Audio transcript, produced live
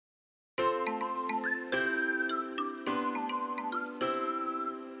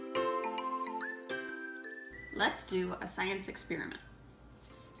let's do a science experiment.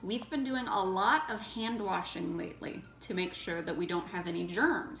 We've been doing a lot of hand washing lately to make sure that we don't have any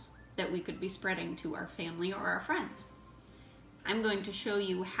germs that we could be spreading to our family or our friends. I'm going to show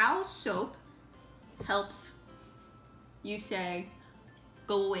you how soap helps you say,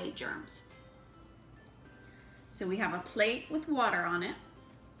 go away germs. So we have a plate with water on it,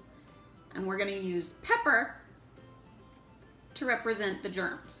 and we're going to use pepper to represent the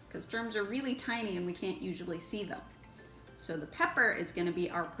germs, because germs are really tiny and we can't usually see them. So the pepper is going to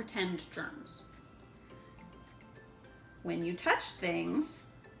be our pretend germs. When you touch things,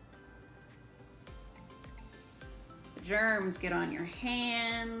 the germs get on your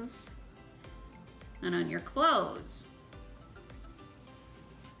hands and on your clothes.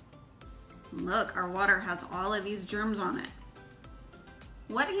 Look, our water has all of these germs on it.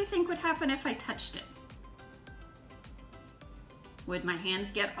 What do you think would happen if I touched it? Would my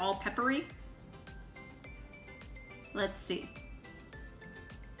hands get all peppery? Let's see.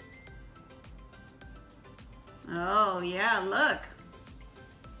 Oh yeah, look.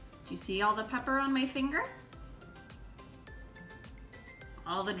 Do you see all the pepper on my finger?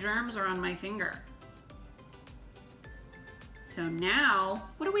 All the germs are on my finger. So now,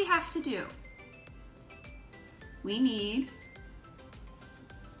 what do we have to do? We need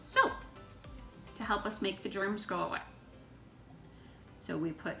soap to help us make the germs go away. So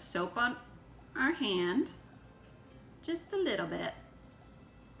we put soap on our hand, just a little bit,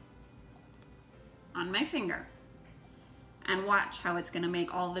 on my finger, and watch how it's gonna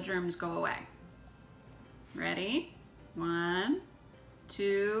make all the germs go away. Ready? 1,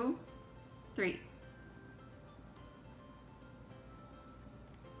 2, 3.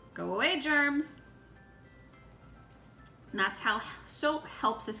 Go away, germs. And that's how soap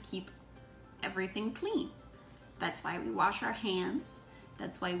helps us keep everything clean. That's why we wash our hands.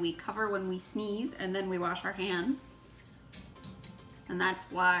 That's why we cover when we sneeze and then we wash our hands. And that's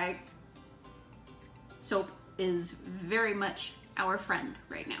why soap is very much our friend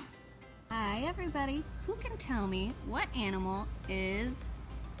right now. Hi everybody, who can tell me what animal is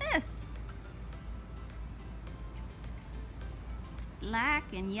this? Black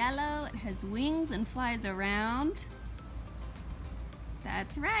and yellow, it has wings and flies around.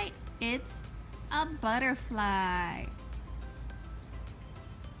 That's right, it's a butterfly.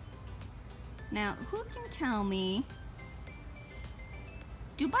 Now, who can tell me,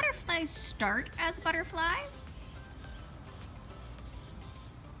 do butterflies start as butterflies?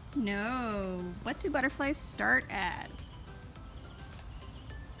 No, what do butterflies start as?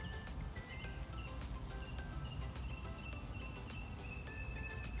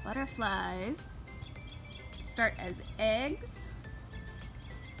 Butterflies start as eggs,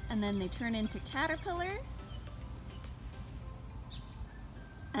 and then they turn into caterpillars,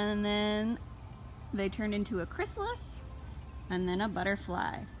 and then they turn into a chrysalis, and then a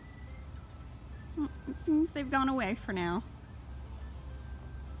butterfly. It seems they've gone away for now.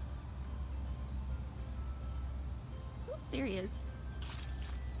 Oop, there he is.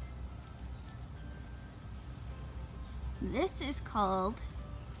 This is called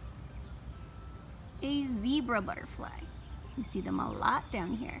a zebra butterfly. You see them a lot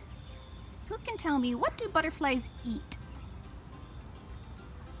down here. Who can tell me, what do butterflies eat?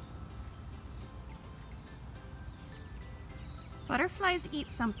 Butterflies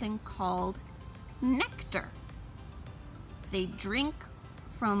eat something called nectar. They drink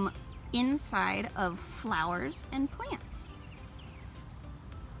from inside of flowers and plants.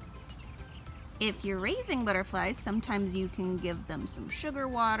 If you're raising butterflies, sometimes you can give them some sugar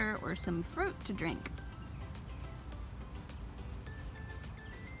water or some fruit to drink.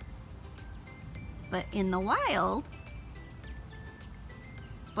 But in the wild,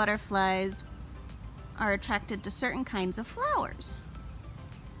 butterflies are attracted to certain kinds of flowers.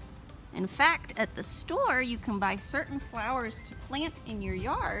 In fact, at the store, you can buy certain flowers to plant in your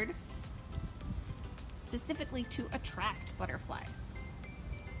yard specifically to attract butterflies.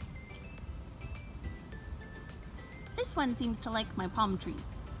 This one seems to like my palm trees.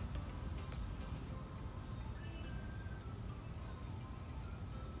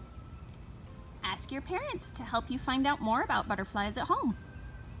 Ask your parents to help you find out more about butterflies at home.